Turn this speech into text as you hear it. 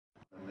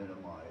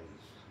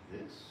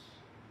this.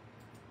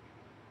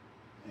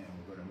 And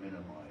we're going to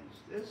minimize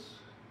this.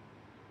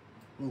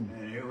 Boom.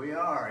 And here we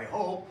are. I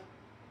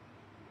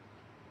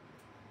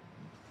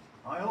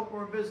hope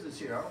we're in business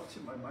here. I don't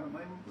see my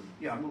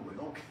yeah, I'm moving.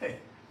 Okay.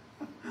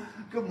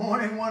 Good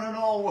morning, one and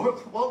all.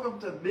 Welcome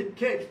to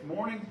Mid-Cape's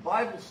morning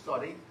Bible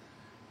study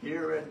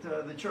here at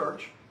the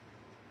church.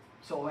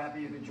 So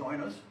happy you could join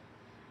us.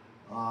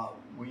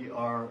 We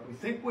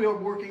think we are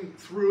working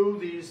through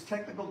these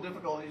technical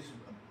difficulties.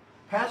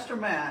 Pastor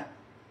Matt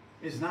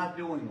is not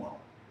doing well.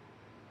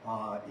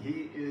 I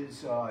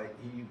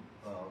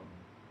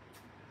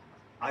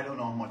don't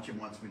know how much he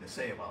wants me to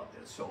say about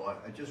this, so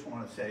I just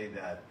want to say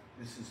that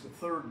this is the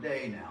third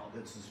day now.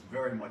 This is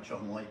very much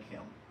unlike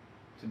him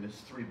to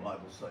miss 3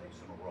 Bible studies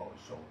in a row.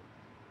 So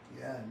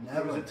yeah, there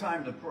never. was a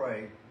time to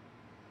pray.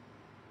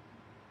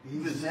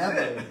 He's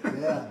never.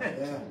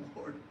 Yeah.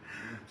 Lord.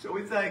 So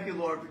we thank you,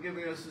 Lord, for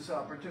giving us this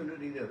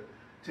opportunity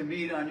to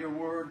meet on your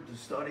word, to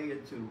study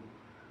it, to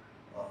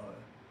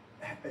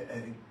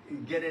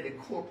get it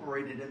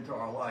incorporated into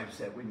our lives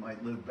that we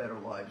might live better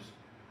lives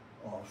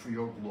for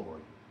your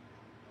glory.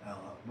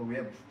 But we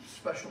have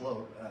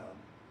special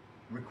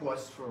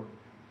requests for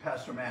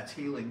Pastor Matt's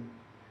healing.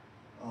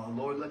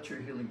 Lord, let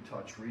your healing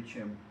touch reach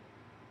him.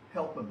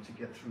 Help him to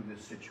get through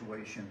this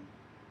situation.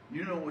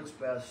 You know what's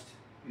best.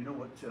 You know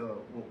what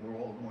we're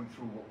all going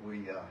through, what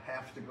we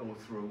have to go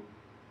through.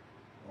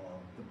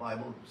 The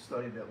Bible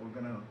study that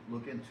we're going to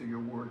look into your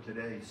word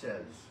today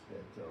says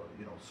that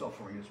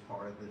suffering is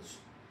part of this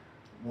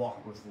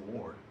walk with the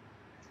Lord.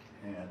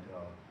 And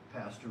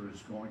Pastor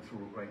is going through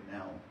it right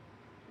now.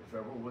 If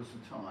ever was the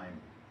time,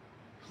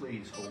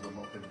 please hold him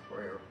up in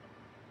prayer.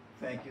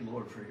 Thank you,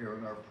 Lord, for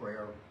hearing our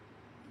prayer.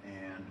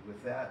 And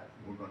with that,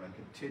 we're going to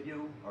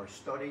continue our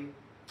study.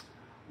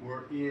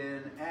 We're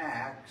in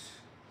Acts.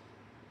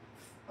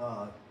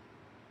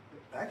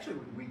 Actually,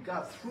 we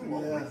got through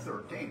all the way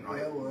 13,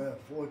 right? Yeah, we're at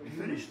 14. We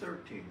finished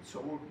 13.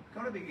 So we're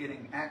going to be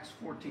getting Acts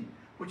 14,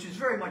 which is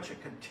very much a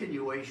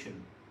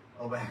continuation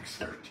of Acts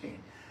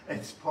 13.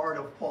 It's part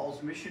of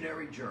Paul's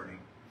missionary journey.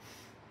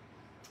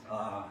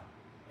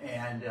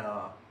 And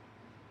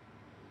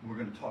we're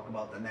going to talk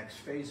about the next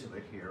phase of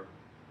it here.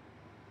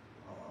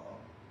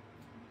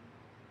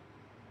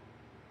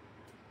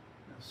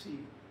 Now see,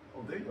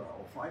 oh, there you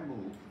are. If I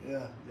move,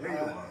 yeah, there you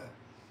are.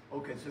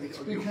 Okay, so it's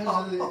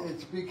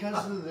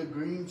because of the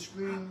green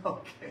screen.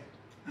 Okay.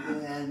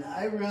 And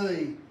I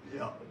really,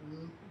 yeah.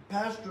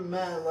 Pastor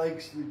Matt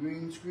likes the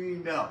green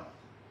screen. Yeah.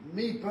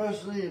 Me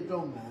personally, it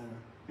don't matter.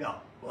 Yeah.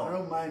 Well, I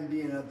don't mind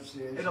being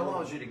upstairs. It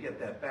allows you to get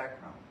that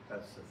background.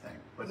 That's the thing.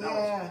 But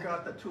now it's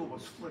got the two of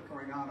us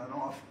flickering on and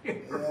off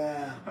here.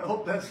 Yeah. I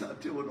hope that's not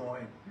too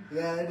annoying.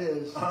 Yeah, it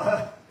is.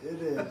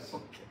 It is.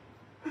 Okay.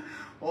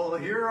 Well,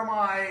 here am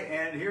I,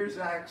 and here's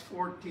Acts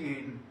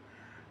 14.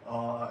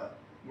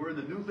 We're in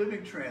the New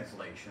Living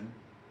Translation,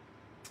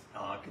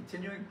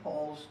 continuing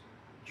Paul's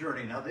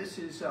journey. Now this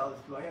is,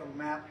 do I have a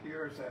map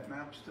here? Is that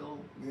map still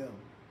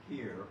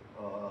here?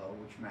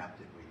 Which map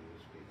did we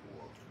use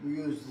before? We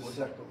used the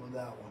second one,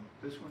 that one.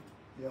 This one?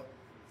 Yep.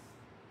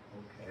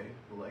 Okay,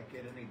 will that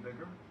get any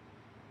bigger?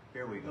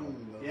 Here we go. No.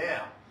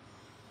 Yeah.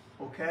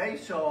 Okay,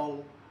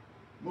 so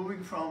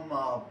moving from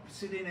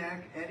Pisidian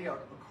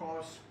Antioch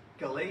across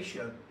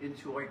Galatia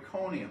into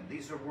Iconium.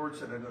 These are words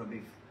that are going to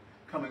be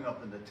coming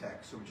up in the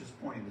text, so we're just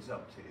pointing this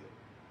up to you.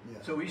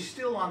 Yeah. So he's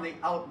still on the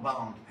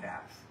outbound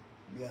path.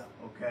 Yeah.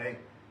 Okay,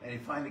 and he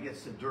finally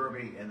gets to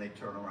Derbe, and they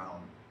turn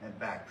around and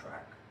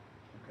backtrack.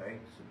 Okay,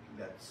 so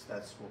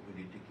that's what we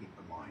need to keep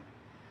in mind.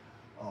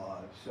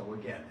 So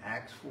again,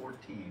 Acts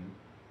 14,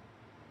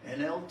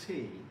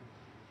 NLT,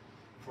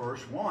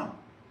 verse 1.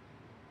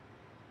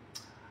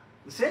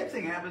 The same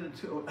thing happened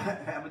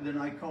in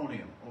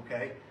Iconium.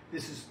 Okay,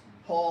 this is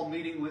Paul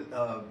meeting with,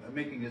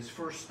 making his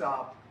first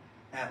stop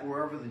at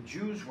wherever the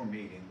Jews were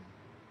meeting.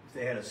 If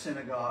they had a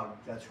synagogue,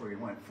 that's where he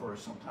went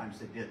first. Sometimes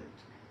they didn't.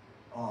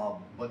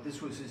 But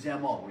this was his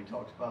MO. We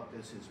talked about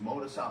this, his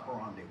modus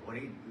operandi.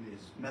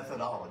 His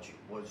methodology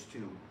was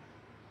to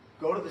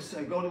go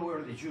to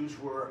where the Jews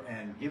were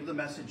and give the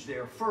message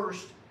there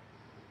first.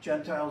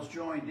 Gentiles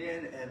joined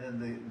in, and then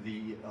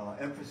the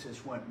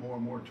emphasis went more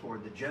and more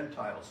toward the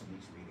Gentiles in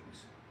these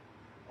meetings.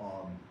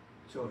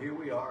 So here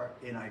we are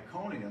in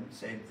Iconium.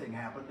 Same thing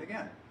happened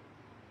again.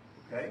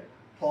 Okay.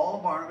 Paul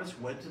and Barnabas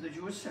went to the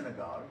Jewish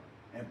synagogue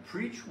and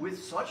preached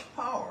with such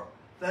power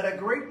that a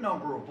great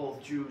number of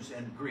both Jews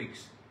and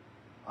Greeks,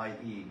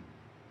 i.e.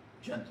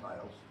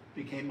 Gentiles,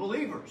 became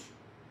believers.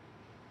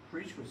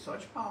 Preached with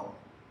such power,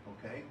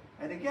 okay?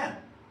 And again,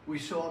 we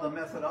saw the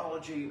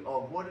methodology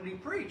of what did he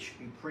preach?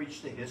 He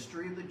preached the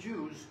history of the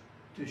Jews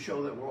to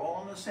show that we're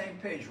all on the same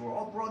page. We're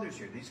all brothers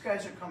here. These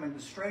guys are coming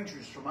as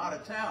strangers from out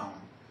of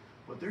town,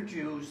 but they're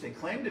Jews. They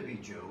claim to be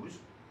Jews.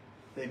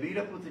 They meet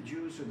up with the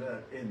Jews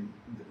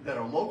that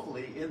are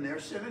locally in their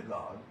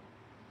synagogue,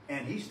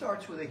 and he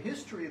starts with a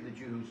history of the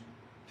Jews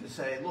to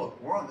say, look,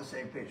 we're on the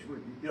same page.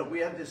 We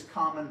have this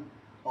common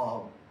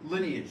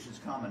lineage, this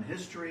common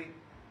history.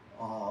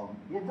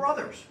 We're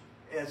brothers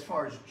as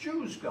far as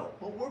Jews go,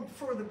 but we're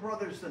further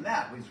brothers than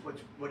that.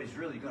 What he's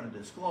really going to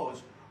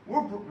disclose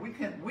we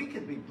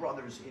can be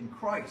brothers in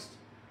Christ,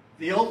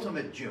 the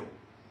ultimate Jew.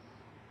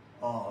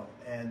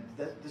 And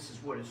this is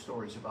what his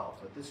story is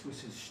about. But this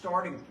was his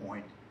starting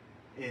point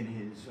in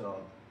his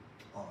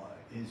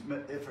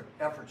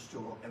efforts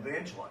to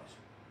evangelize.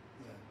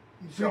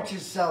 Yeah. He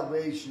preaches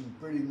salvation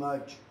pretty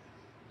much.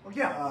 Well,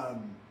 yeah.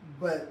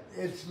 But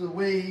it's the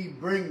way he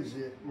brings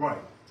it.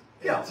 Right.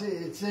 Yeah.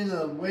 It's in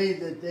a way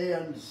that they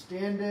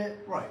understand it.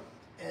 Right.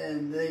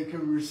 And they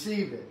can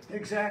receive it.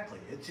 Exactly.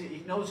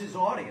 He knows his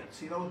audience.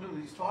 He knows who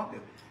he's talking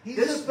to. He's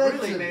this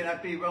offensive. really may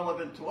not be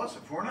relevant to us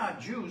if we're not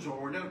Jews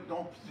or we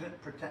don't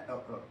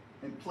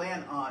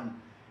plan on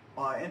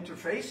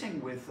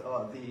interfacing with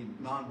the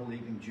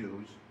non-believing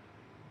Jews.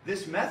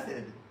 This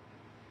method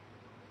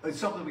is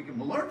something we can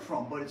learn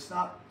from, but it's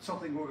not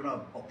something we're going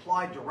to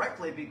apply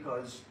directly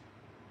because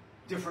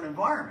different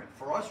environment.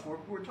 For us,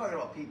 we're talking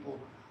about people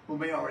who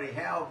may already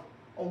have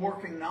a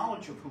working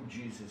knowledge of who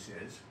Jesus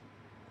is.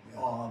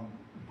 Yeah.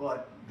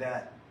 But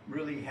that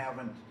really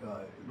haven't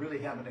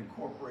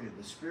incorporated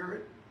the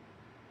Spirit,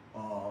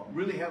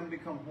 really haven't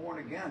become born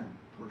again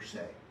per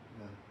se.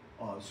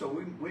 Yeah. So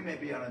we may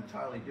be on an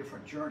entirely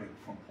different journey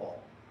from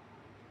Paul.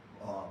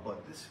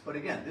 But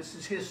again, this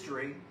is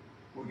history.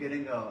 We're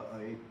getting a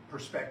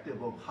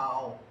perspective of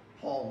how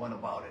Paul went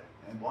about it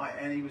and why,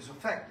 and he was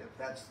effective.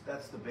 That's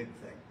the big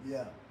thing.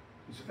 Yeah.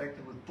 He was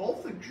effective with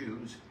both the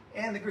Jews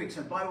and the Greeks.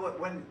 And by the way,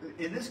 when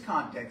in this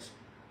context,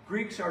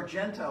 Greeks are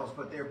Gentiles,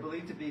 but they're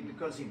believed to be,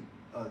 because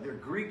they're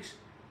Greeks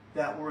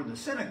that were in the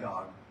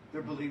synagogue,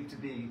 they're believed to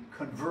be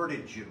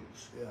converted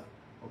Jews. Yeah.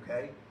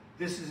 Okay?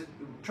 This is,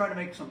 trying to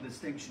make some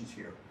distinctions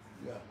here.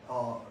 Yeah.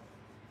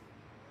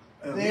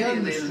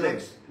 Immediately in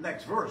the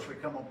next verse, we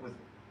come up with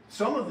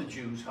some of the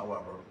Jews,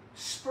 however,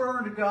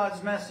 spurned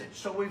God's message.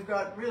 So we've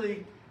got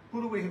really,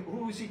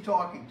 who is he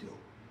talking to?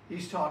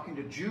 He's talking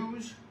to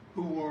Jews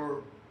who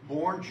were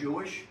born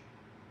Jewish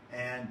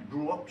and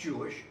grew up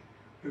Jewish.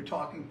 You're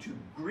talking to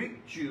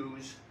Greek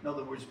Jews, in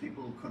other words,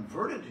 people who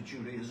converted to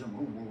Judaism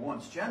who were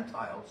once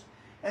Gentiles.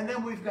 And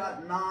then we've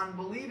got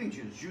non-believing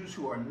Jews, Jews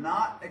who are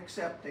not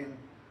accepting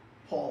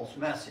Paul's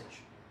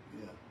message.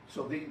 Yeah.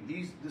 So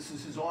this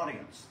is his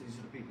audience. These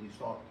are the people he's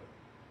talking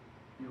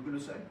to. You were going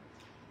to say?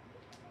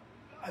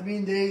 I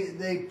mean,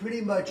 they pretty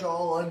much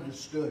all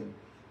understood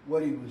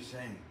what he was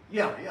saying.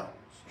 Yeah,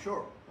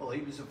 sure. Well,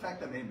 he was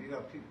effective. I mean, you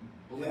got people,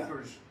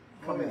 believers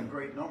coming in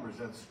great numbers.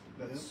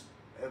 That's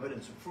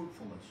evidence of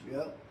fruitfulness.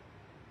 Yeah.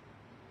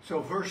 So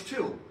verse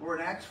 2, we're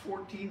in Acts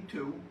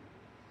 14:2,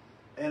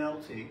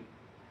 NLT.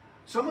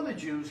 Some of the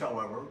Jews,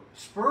 however,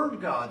 spurned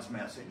God's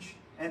message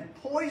and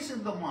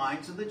poisoned the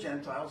minds of the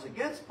Gentiles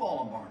against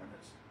Paul and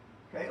Barnabas.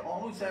 Okay,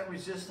 always that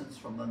resistance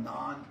from the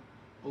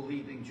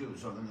non-believing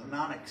Jews or the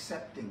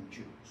non-accepting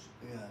Jews.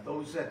 Yeah.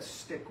 Those that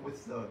stick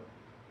with the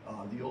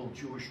old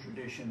Jewish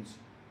traditions,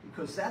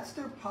 because that's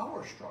their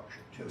power structure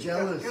too.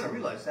 Jealousy. You gotta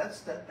realize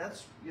that's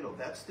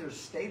their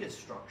status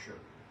structure.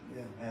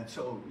 Yeah. And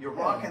so you're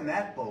rocking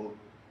that boat.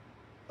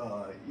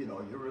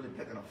 You're really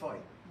picking a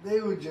fight.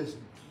 They were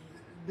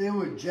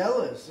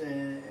jealous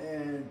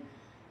and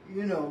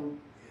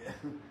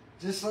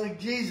just like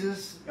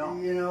Jesus,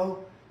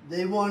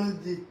 they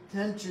wanted the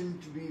attention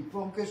to be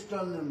focused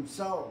on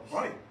themselves.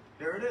 Right.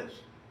 There it is.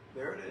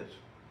 There it is.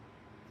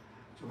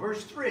 So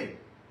verse 3,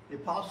 the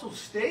apostles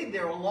stayed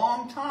there a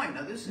long time.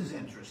 Now this is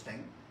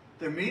interesting.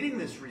 They're meeting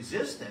this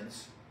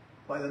resistance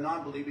by the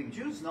non-believing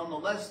Jews.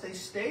 Nonetheless, they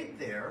stayed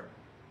there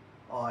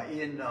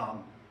in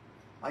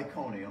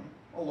Iconium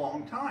a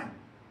long time.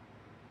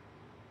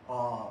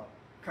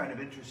 Kind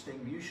of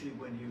interesting. Usually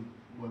when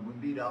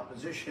we meet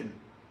opposition,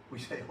 we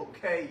say,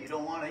 okay, you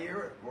don't want to hear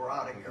it, we're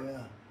out of here.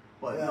 Yeah.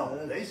 But yeah,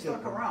 no, they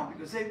stuck around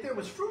because there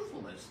was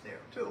fruitfulness there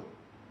too,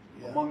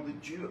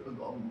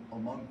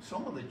 among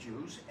some of the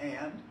Jews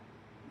and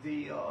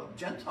the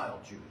Gentile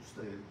Jews,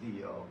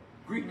 the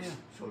Greeks,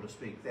 so to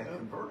speak, that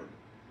converted.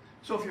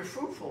 So if you're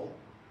fruitful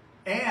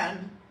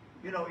and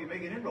you're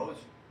making inroads,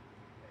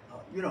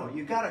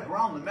 you got to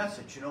ground the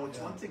message. It's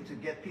one thing to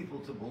get people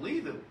to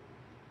believe it,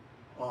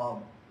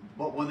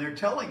 but when they're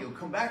telling you,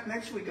 come back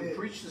next week and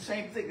preach the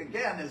same thing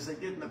again as they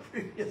did in the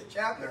previous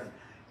chapter,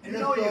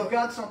 you've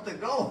got something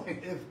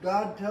going. If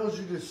God tells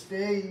you to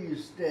stay, you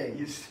stay.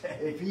 You stay.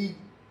 If He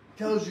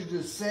tells you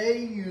to say,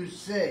 you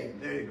say.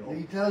 There you go. If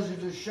He tells you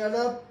to shut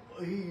up,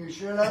 you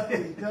shut up.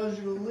 If He tells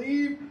you to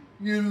leave,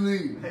 you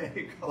leave. There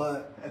you go.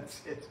 But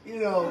that's it.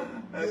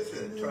 That's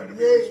it. Trying to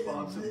be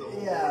responsive to the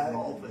Lord in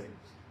all things.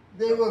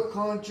 They were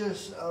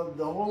conscious of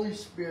the Holy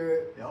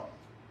Spirit. Yep.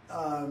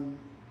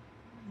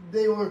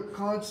 They were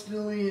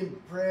constantly in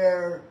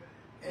prayer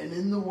and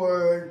in the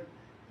Word,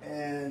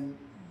 and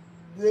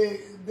they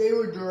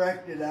were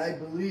directed, I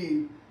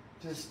believe,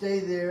 to stay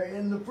there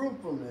in the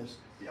fruitfulness.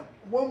 Yep.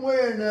 One way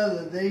or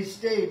another, they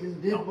stayed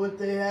and did what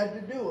they had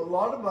to do. A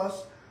lot of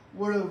us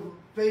would have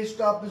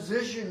faced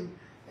opposition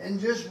and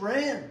just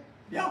ran.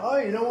 Yeah. Oh,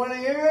 you don't want to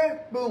hear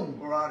it? Boom.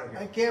 We're out of here.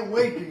 I can't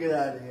wait to get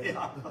out of here.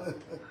 Yeah.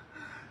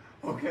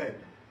 Okay.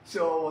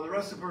 So the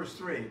rest of verse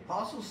 3.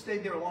 Apostles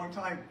stayed there a long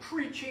time,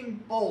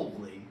 preaching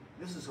boldly.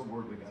 This is a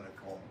word we got to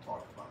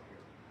talk about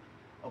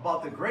here.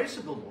 about the grace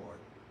of the Lord.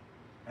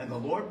 And the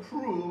Lord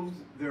proved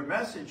their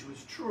message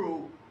was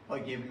true by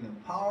giving them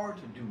power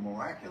to do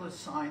miraculous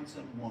signs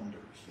and wonders.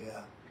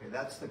 Yeah. Okay,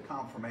 that's the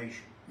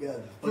confirmation. Yeah.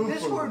 But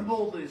this word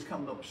boldly has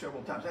come up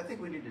several times. I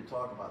think we need to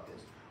talk about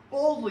this.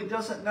 Boldly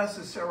doesn't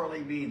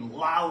necessarily mean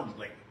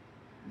loudly.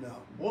 No.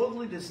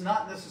 Boldly does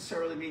not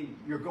necessarily mean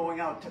you're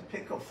going out to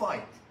pick a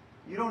fight.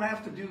 You don't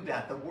have to do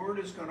that. The word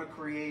is going to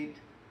create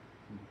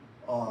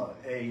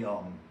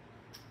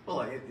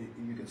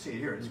you can see it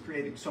here. It's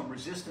creating some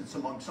resistance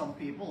among some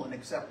people and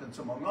acceptance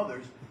among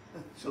others.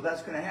 So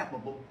that's going to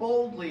happen. But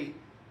boldly,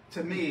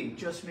 to me,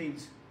 just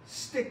means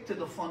stick to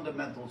the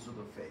fundamentals of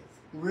the faith.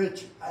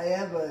 Rich, I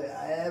have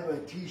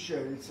a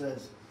T-shirt that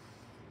says,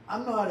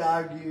 "I'm not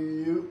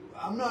arguing.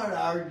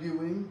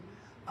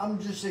 I'm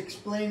just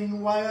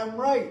explaining why I'm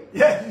right."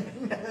 Yeah.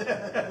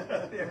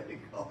 There you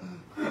go.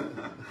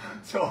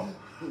 So,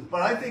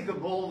 but I think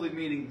of boldly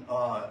meaning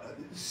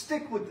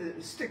stick with the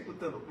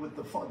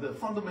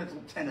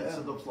fundamental tenets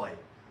of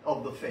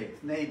the faith,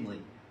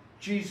 namely,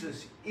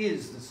 Jesus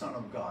is the Son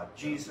of God.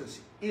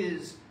 Jesus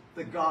is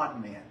the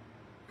God-man,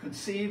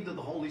 conceived of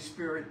the Holy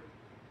Spirit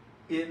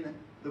in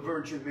the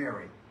Virgin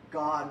Mary,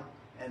 God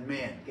and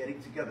man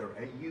getting together,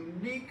 a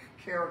unique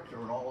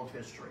character in all of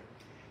history.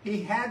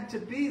 He had to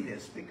be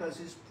this because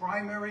his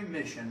primary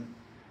mission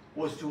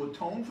was to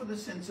atone for the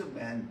sins of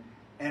men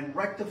and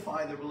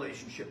rectify the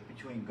relationship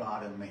between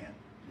God and man.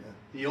 Yeah.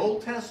 The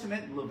Old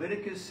Testament,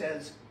 Leviticus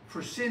says,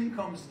 for sin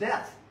comes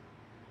death.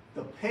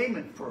 The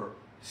payment for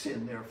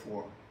sin,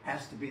 therefore,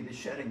 has to be the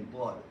shedding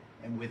blood.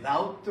 And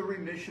without the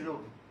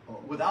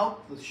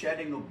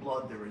shedding of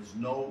blood, there is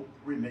no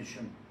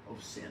remission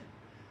of sin.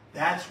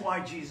 That's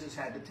why Jesus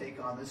had to take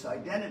on this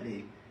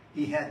identity.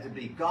 He had to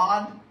be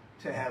God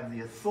to have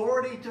the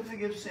authority to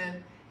forgive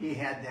sin. He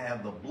had to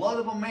have the blood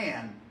of a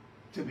man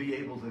to be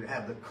able to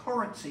have the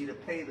currency to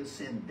pay the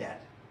sin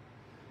debt.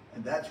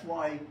 And that's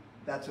why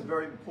that's a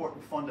very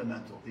important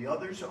fundamental. The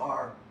others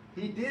are,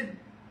 he did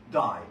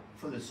die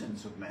for the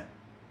sins of men.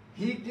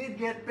 He did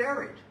get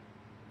buried.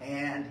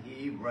 And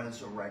he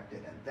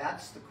resurrected. And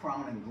that's the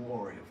crowning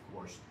glory, of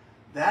course.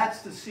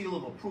 That's the seal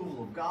of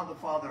approval of God the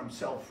Father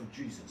himself for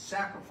Jesus'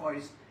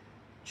 sacrifice.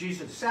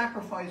 Jesus'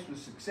 sacrifice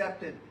was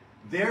accepted.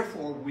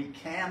 Therefore, we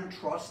can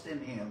trust in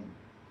him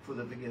for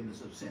the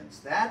forgiveness of sins.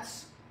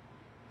 That's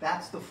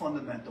the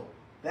fundamental.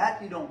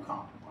 That you don't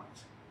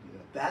compromise. Yeah.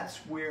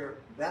 That's where,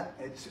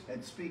 it's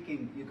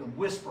speaking, you can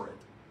whisper it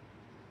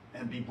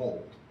and be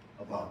bold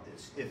about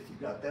this if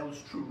you've got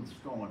those truths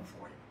going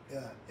for you.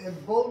 Yeah,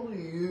 and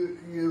boldly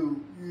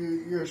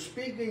you're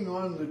speaking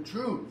on the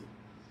truth.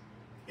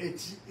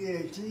 It's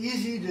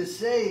easy to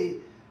say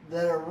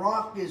that a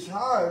rock is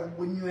hard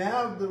when you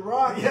have the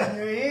rock in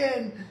your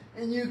hand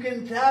and you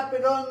can tap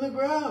it on the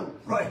ground.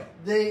 Right.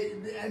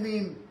 I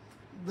mean,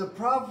 the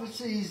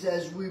prophecies,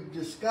 as we've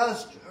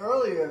discussed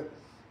earlier,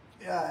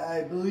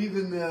 I believe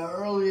in the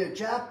earlier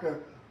chapter,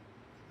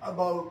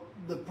 about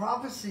the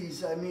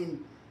prophecies, I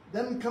mean,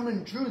 them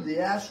coming true, the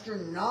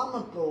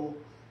astronomical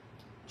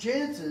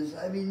chances,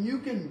 I mean, you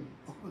can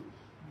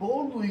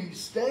boldly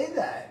say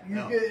that.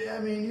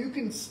 You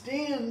can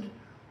stand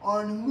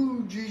on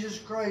who Jesus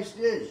Christ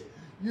is.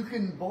 You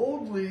can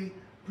boldly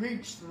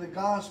preach the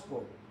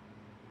gospel.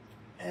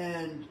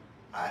 And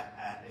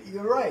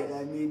you're right.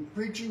 I mean,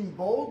 preaching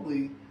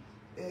boldly,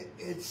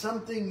 it's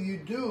something you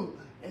do,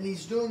 and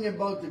he's doing it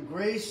about the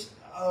grace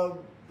of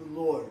the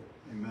Lord.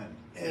 Amen.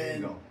 There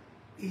you go.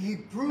 He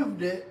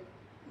proved it.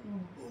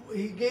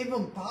 He gave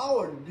them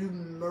power to do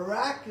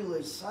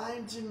miraculous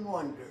signs and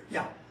wonders.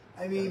 Yeah.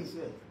 I mean,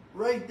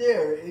 right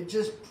there, it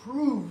just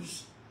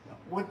proves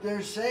what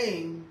they're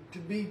saying to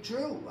be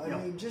true. I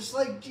mean, just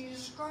like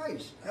Jesus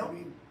Christ. I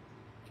mean,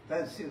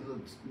 that's the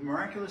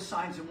miraculous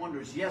signs and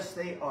wonders. Yes,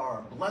 they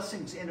are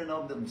blessings in and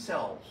of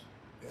themselves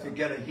to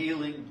get a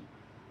healing,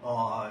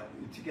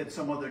 to get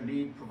some other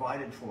need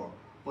provided for.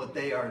 But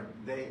they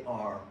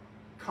are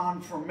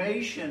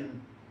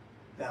confirmation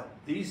that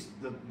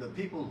the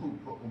people who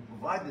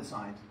provide the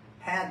signs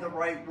had the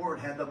right word,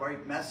 had the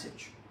right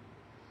message,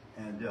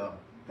 and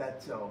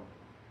that's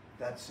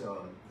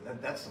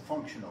the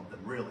function of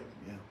them, really.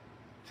 Yeah.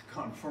 To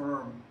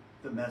confirm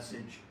the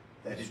message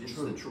that it is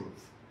the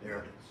truth. There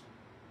it is.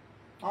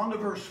 On to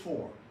verse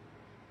 4,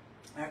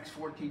 Acts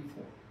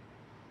 14:4.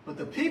 But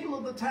the people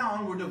of the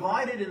town were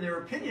divided in their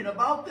opinion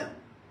about them.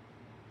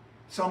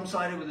 Some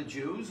sided with the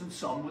Jews and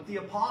some with the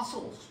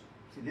apostles.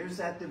 See, there's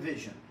that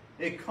division.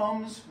 It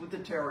comes with the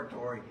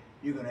territory.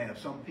 You're going to have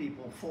some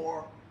people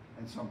for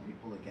and some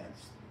people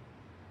against.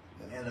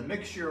 And a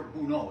mixture,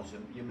 who knows?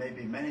 You may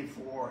be many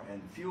for and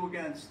few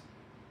against,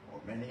 or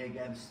many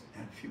against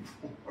and few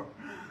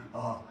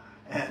for.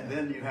 And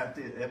then you have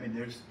to, I mean,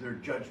 there's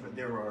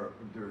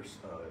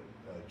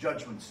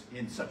judgments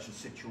in such a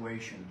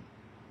situation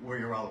where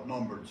you're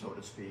outnumbered, so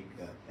to speak,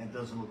 and it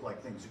doesn't look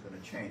like things are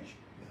going to change.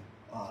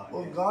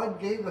 Well,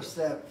 God gave us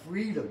that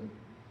freedom.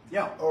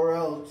 Yeah. Or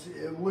else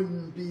it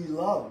wouldn't be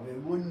love.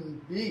 It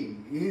wouldn't be.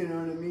 You know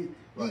what I mean?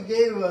 Right. He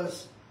gave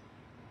us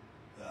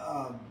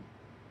to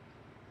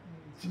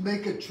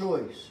make a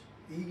choice.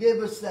 He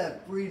gave us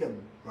that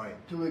freedom Right.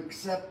 to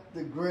accept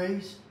the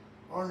grace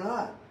or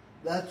not.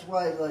 That's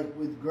why, like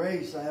with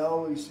grace, I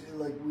always,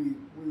 like we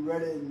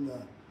read it in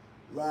the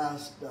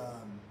last,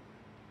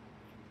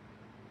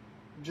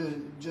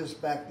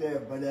 just back there.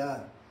 But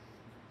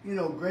you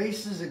know,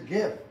 grace is a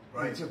gift.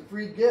 Right. It's a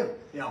free gift.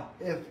 Yeah.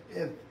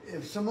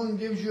 If someone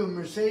gives you a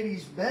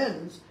Mercedes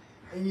Benz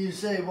and you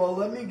say, well,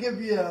 let me give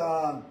you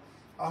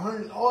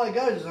 $100. All I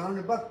got is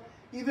 $100.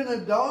 Even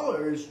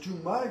 $1 is too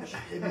much.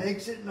 It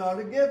makes it not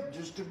a gift,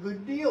 just a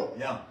good deal.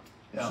 Yeah.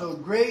 Yeah. So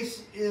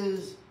grace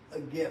is a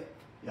gift.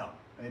 Yeah.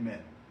 Amen.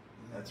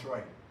 That's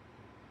right.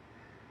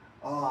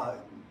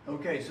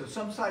 Okay, so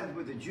some sided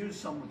with the Jews,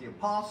 some with the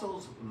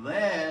apostles.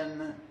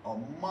 Then a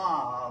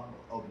mob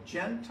of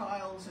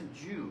Gentiles and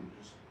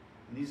Jews,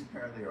 and these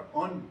apparently are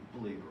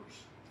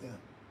unbelievers, Yeah.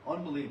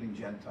 unbelieving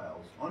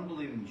Gentiles,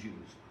 unbelieving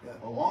Jews, Yeah.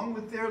 along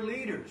with their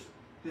leaders,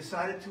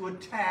 decided to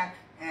attack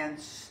and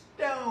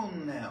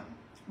stone them.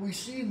 We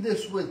see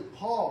this with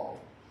Paul,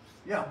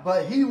 Yeah.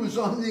 but he was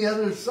on the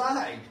other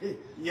side.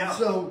 Yeah.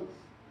 So,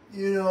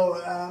 you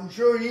know, I'm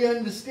sure he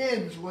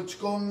understands what's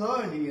going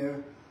on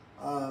here.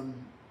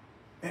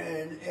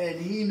 And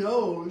he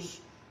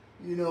knows,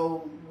 you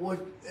know, what,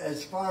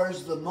 as far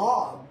as the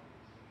mob,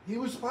 he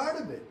was part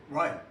of it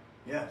Right.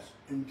 Yes.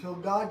 until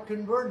God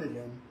converted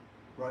him.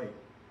 Right.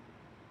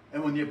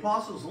 And when the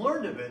apostles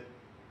learned of it,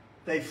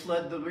 they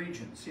fled the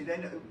region. See,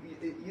 they,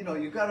 you know,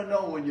 you got to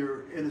know when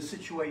you're in a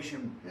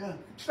situation, Yeah.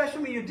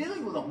 especially when you're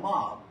dealing with a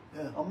mob.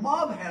 Yeah. A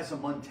mob has a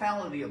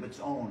mentality of its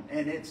own,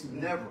 and it's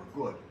never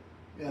good.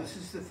 Yeah. This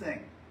is the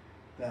thing,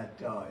 that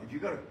if you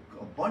got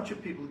a bunch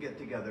of people get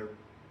together,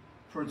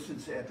 for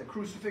instance, at the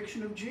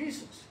crucifixion of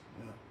Jesus,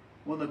 Yeah.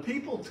 when the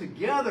people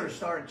together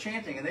started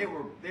chanting, and they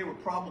were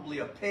probably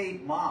a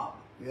paid mob,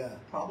 Yeah.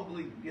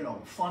 probably, you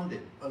know,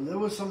 funded. But there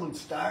was someone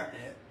starting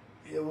it.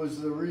 It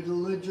was the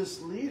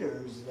religious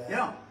leaders that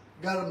Yeah.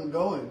 got them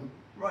going.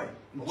 Right.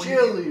 But when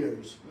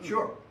Cheerleaders.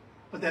 Sure.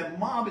 But that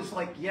mob is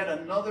like yet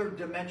another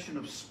dimension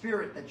of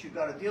spirit that you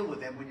got to deal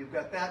with. And when you've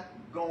got that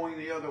going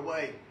the other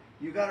way,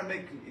 you got to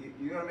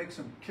make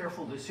some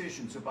careful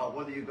decisions about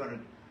whether you're going to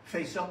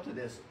face up to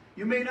this.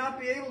 You may not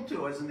be able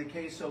to, as in the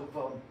case of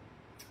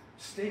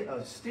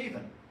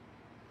Stephen,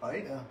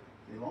 right? Yeah.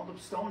 They wound up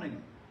stoning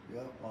him.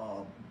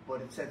 Yeah.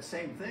 But it's that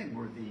same thing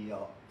where the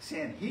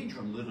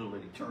Sanhedrin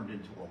literally turned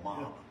into a mob.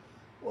 Yeah.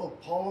 Well,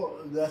 Paul,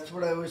 that's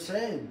what I was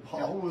saying.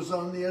 Paul Yeah. was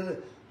on the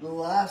other. The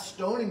last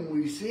stoning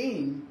we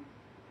seen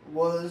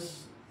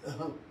was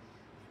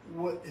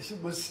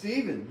was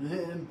Stephen,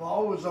 and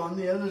Paul was on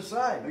the other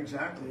side.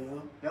 Exactly. You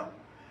know? Yeah.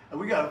 And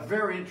we got a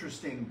very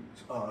interesting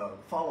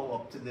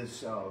follow-up to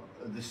this,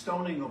 the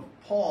stoning of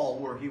Paul,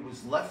 where he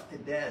was left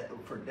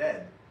for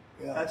dead.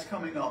 Yeah. That's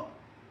coming up.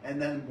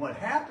 And then what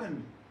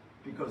happened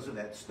because of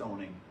that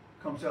stoning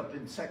comes up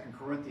in 2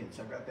 Corinthians.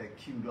 I've got that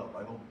queued up.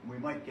 I hope we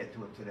might get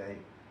to it today.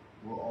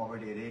 We're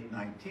already at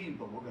 8:19,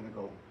 but we're going to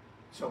go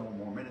several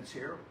more minutes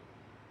here.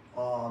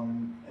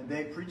 And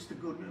they preached the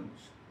good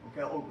news.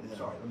 Okay, oh, Yeah.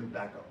 sorry, let me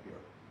back up here.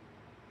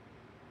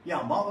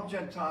 Yeah, a mob of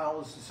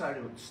Gentiles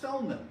decided to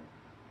stone them.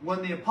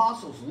 When the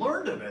apostles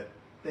learned of it,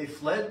 they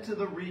fled to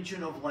the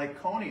region of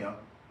Iconium,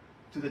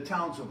 to the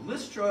towns of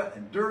Lystra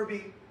and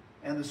Derbe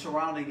and the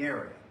surrounding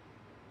area.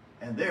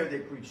 And there they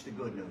preached the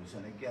good news.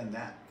 And again,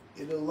 that,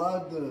 It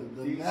allowed the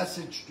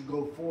message to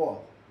go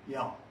forth.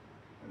 yeah,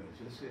 and it's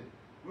just it.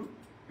 Oop,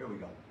 here we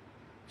go.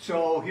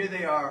 So here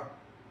they are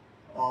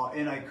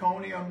in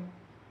Iconium.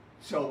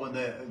 So when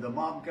the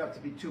mob got to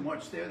be too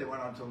much there, they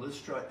went on to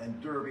Lystra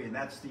and Derbe, and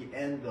that's the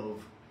end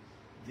of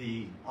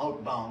the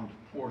outbound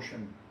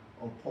portion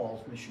of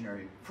Paul's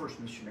first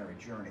missionary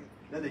journey.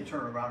 Then they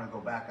turn around and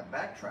go back and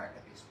backtrack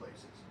at these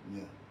places.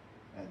 Yeah.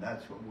 And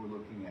that's what we're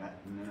looking at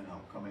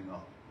now coming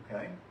up,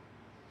 okay?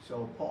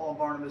 So Paul and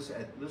Barnabas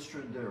at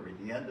Lystra and Derbe,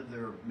 the end of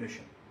their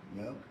mission.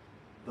 Yeah.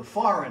 The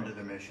far end of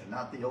the mission,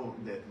 not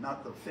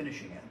the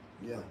finishing end.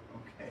 Yeah.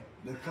 Okay.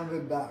 They're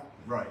coming back.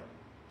 Right.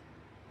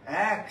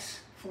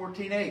 Acts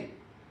 14:8.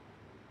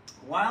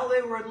 While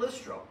they were at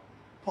Lystra,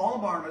 Paul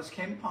and Barnabas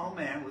came upon a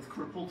man with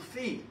crippled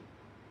feet.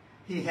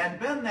 He had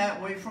been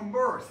that way from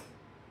birth.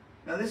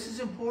 Now this is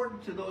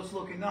important to those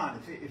looking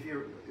on. If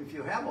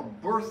you have a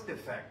birth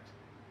defect,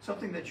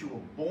 something that you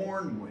were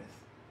born with,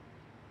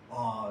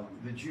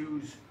 the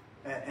Jews,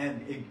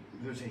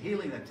 there's a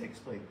healing that takes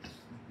place.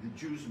 The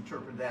Jews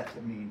interpret that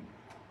to mean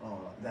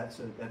that's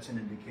an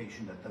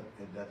indication that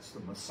that's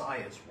the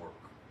Messiah's work.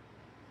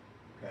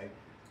 Okay,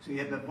 so he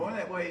had been born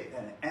that way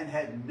and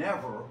had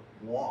never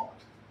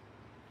walked.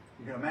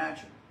 You can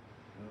imagine.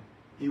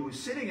 He was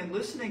sitting and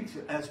listening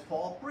as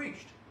Paul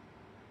preached.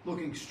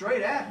 Looking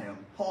straight at him,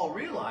 Paul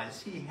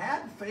realized he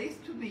had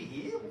faith to be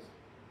healed.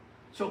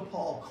 So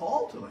Paul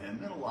called to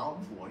him in a loud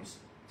voice,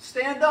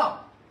 "Stand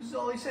up." This is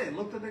all he said. He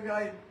looked at the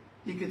guy.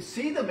 He could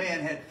see the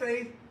man had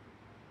faith.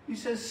 He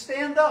says,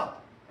 "Stand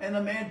up." And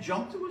the man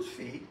jumped to his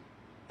feet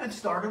and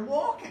started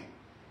walking.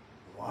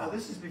 Wow. Now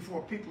this is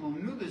before people who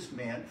knew this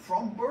man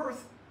from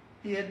birth.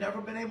 He had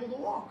never been able to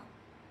walk.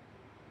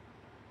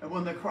 And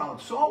when the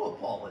crowd saw what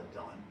Paul had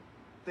done,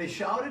 they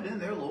shouted in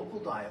their local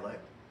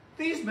dialect,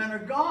 These men are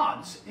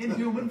gods in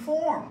human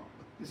form.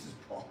 This is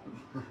Paul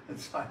and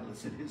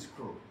Silas and his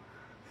crew.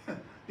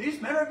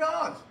 These men are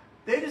gods.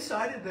 They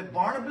decided that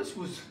Barnabas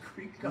was the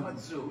Greek god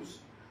Zeus.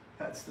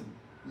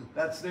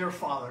 That's their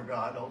father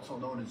god, also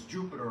known as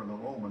Jupiter in the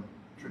Roman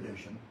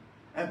tradition.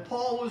 And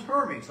Paul was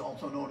Hermes,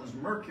 also known as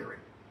Mercury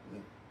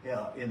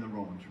in the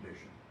Roman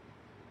tradition.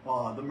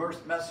 The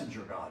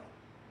messenger god.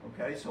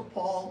 Okay, so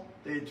Paul,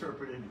 they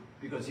interpreted,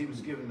 because he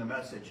was giving the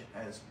message,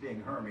 as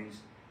being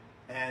Hermes.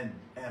 And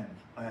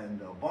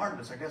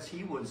Barnabas, I guess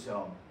he was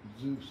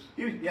Zeus.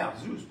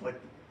 Zeus. But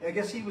I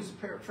guess he was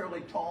a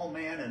fairly tall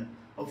man and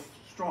of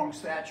strong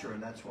stature,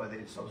 and that's why they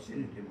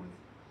associated him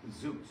with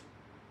Zeus.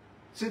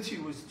 Since he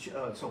was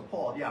so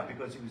Paul,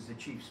 because he was the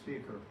chief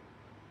speaker,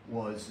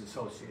 was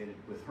associated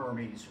with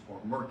Hermes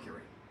or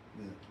Mercury.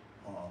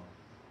 Yeah.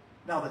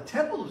 Now the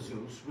temple of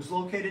Zeus was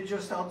located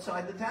just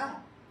outside the town.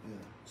 Yeah.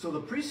 So the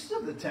priests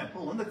of the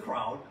temple and the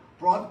crowd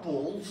brought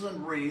bulls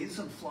and wreaths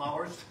and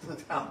flowers to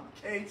the town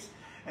gates,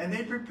 and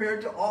they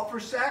prepared to offer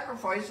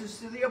sacrifices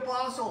to the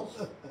apostles.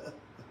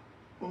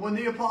 But when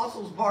the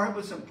apostles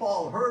Barnabas and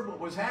Paul heard what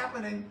was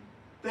happening,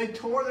 they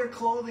tore their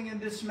clothing in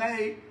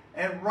dismay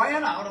and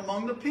ran out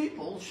among the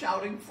people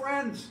shouting,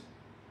 "Friends,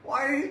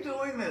 why are you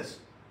doing this?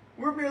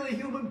 We're merely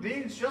human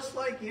beings just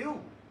like you.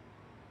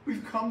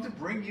 We've come to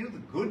bring you the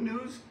good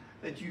news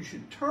that you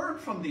should turn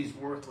from these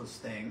worthless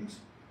things,"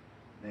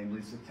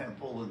 namely the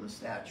temple and the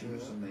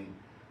statues and the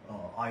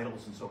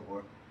idols and so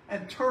forth,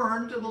 "and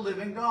turn to the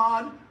living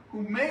God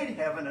who made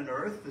heaven and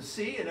earth, the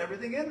sea, and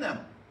everything in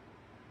them.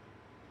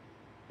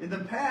 In the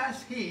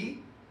past,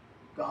 he,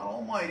 God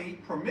Almighty,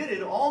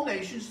 permitted all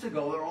nations to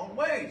go their own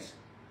ways,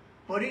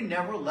 but he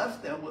never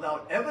left them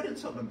without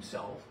evidence of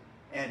himself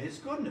and his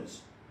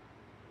goodness.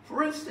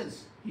 For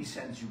instance, he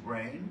sends you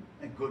rain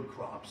and good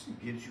crops and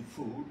gives you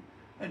food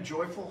and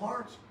joyful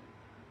hearts."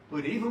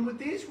 But even with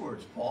these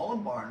words, Paul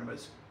and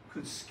Barnabas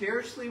could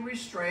scarcely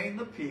restrain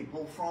the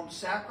people from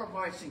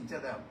sacrificing to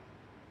them.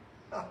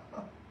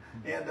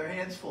 They had their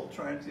hands full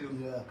trying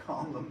to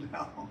calm them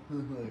down.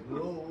 Like,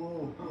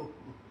 whoa, whoa.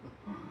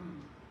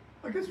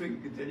 I guess we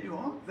can continue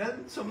on.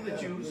 Then some of the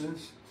Jews...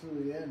 It's to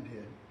the end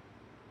here.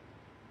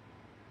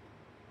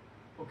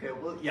 Okay,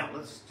 well,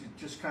 let's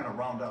just kind of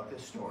round out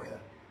this story.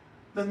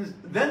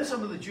 Then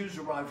some of the Jews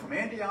arrived from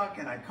Antioch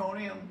and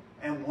Iconium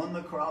and won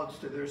the crowds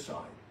to their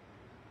side.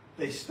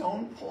 They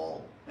stoned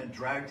Paul and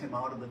dragged him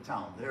out of the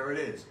town. There it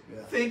is.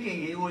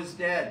 Thinking he was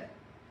dead.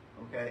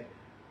 Okay?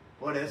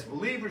 But as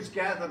believers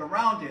gathered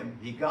around him,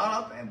 he got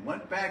up and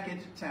went back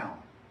into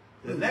town.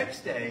 The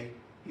next day,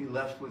 he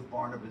left with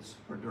Barnabas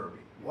for Derbe.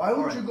 Why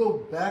would you go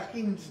back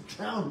into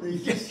town? They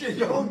just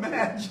don't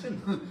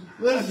imagine.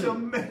 That's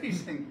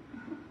amazing.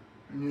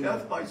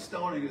 Death by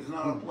stoning is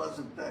not a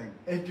pleasant thing.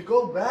 And to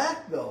go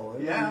back, though.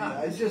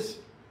 I just...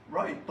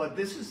 Right, but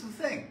this is the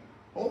thing.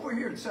 Over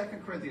here in 2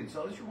 Corinthians,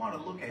 those you want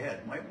to look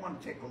ahead, might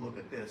want to take a look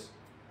at this.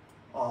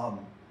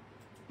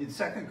 In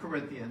 2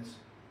 Corinthians,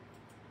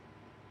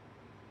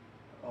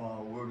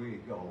 where do we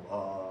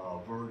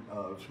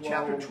go?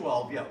 Chapter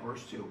 12,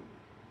 verse 2.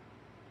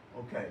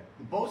 Okay.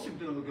 The boasting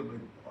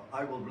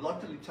I will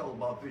reluctantly tell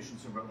about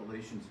visions and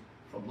revelations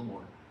from the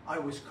Lord. I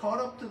was caught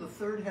up to the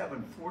third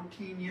heaven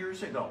 14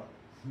 years ago.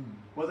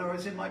 Whether I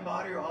was in my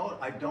body or out,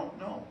 I don't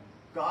know.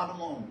 God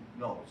alone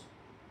knows.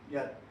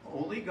 Yet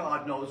only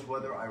God knows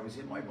whether I was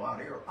in my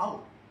body or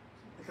out.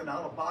 It's an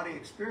out-of-body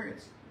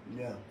experience.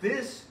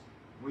 This,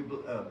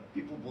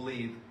 people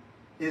believe,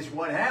 is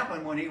what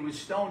happened when he was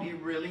stoned. He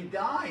really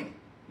died.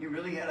 He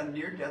really had a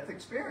near-death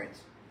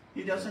experience.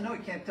 He doesn't know.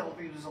 He can't tell if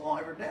he was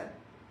alive or dead.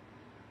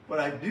 But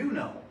I do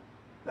know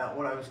that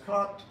when I was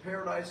caught up to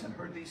paradise and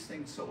heard these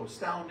things so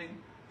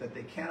astounding that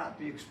they cannot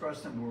be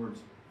expressed in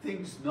words,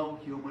 things no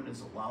human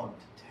is allowed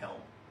to tell.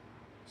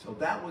 So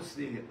that was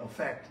the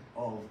effect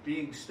of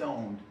being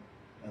stoned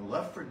and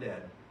left for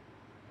dead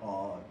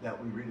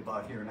that we read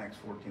about here in Acts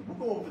 14. We'll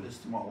go over this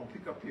tomorrow. We'll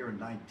pick up here in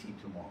 19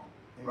 tomorrow.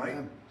 Amen. Right?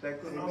 Is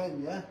that good enough?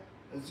 Amen, yeah.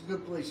 It's a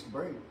good place to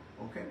break.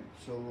 Okay.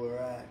 So we're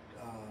at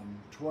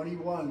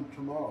 21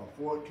 tomorrow.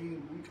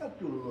 14, we got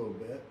through a little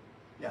bit.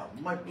 Yeah,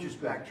 we might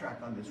just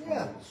backtrack on this one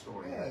little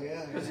story.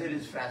 Because it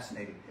is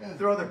fascinating.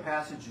 There are other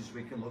passages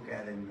we can look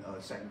at in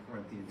 2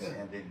 Corinthians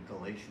and in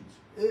Galatians.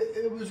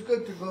 It was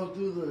good to go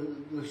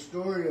through the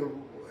story of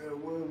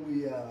where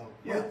we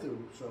went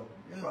through. So,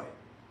 Right.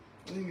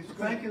 I think it's good.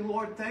 Thank you,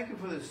 Lord. Thank you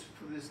for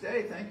this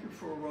day. Thank you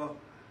for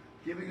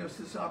giving us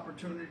this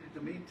opportunity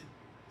to meet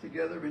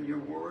together in your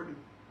word,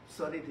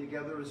 study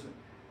together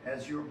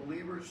as your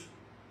believers,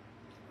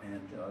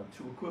 and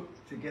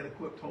to get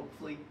equipped,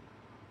 hopefully,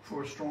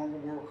 for a stronger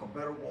work, a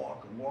better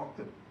walk, a walk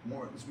that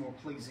is more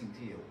pleasing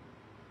to you.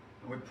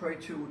 And we pray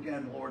too,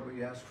 again, Lord,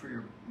 we ask for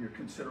your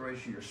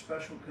consideration, your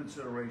special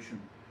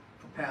consideration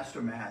for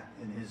Pastor Matt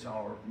in his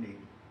hour of need.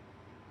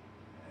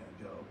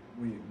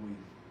 And we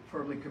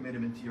firmly commit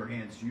him into your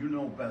hands. You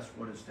know best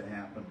what is to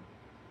happen.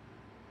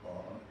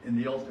 In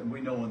the ultimate, we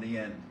know in the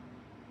end,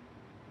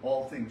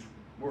 all things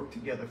work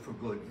together for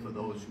good for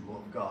those who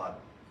love God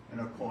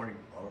and are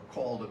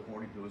called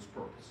according to his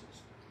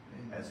purposes,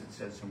 as it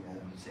says in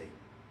Romans 8.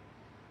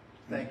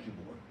 Thank you,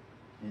 Lord,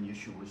 in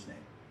Yeshua's name.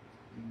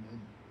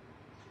 Amen.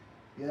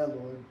 Yeah,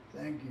 Lord,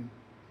 thank you.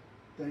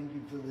 Thank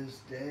you for this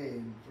day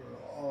and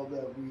for all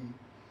that we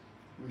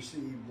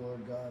receive,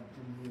 Lord God,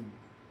 from you.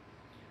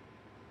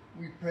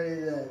 We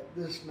pray that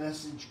this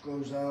message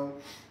goes out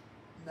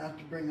not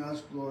to bring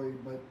us glory,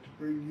 but to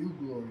bring you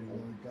glory,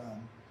 Lord God.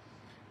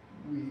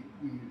 We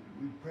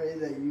pray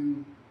that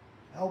you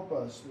help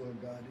us, Lord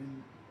God,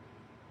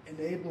 and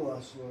enable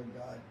us, Lord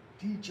God.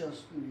 Teach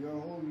us through your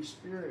Holy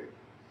Spirit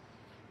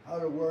how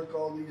to work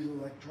all these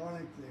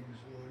electronic things,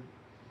 Lord,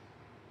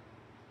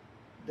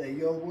 that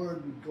your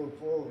word would go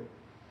forward.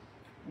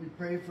 We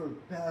pray for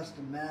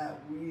Pastor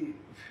Matt.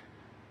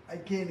 I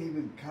can't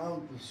even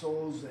count the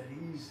souls that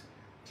he's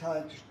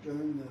touched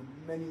during the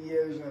many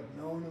years I've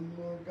known him,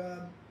 Lord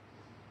God.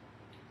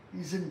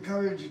 He's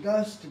encouraged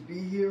us to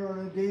be here on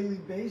a daily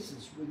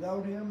basis.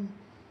 Without him,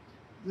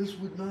 this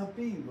would not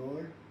be,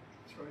 Lord.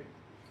 That's right.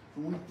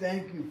 And we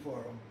thank you for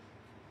him.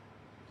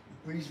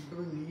 Please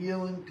bring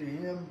healing to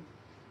him,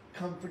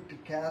 comfort to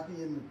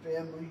Kathy and the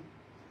family,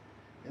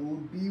 and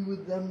we'll be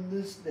with them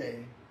this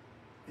day.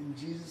 In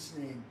Jesus'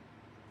 name,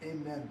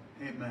 amen.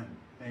 Amen.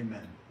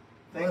 Amen.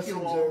 Thank you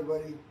Blessings, all.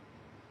 everybody.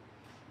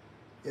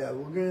 Yeah,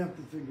 we're going to have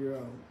to figure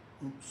out.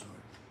 Oops, sorry.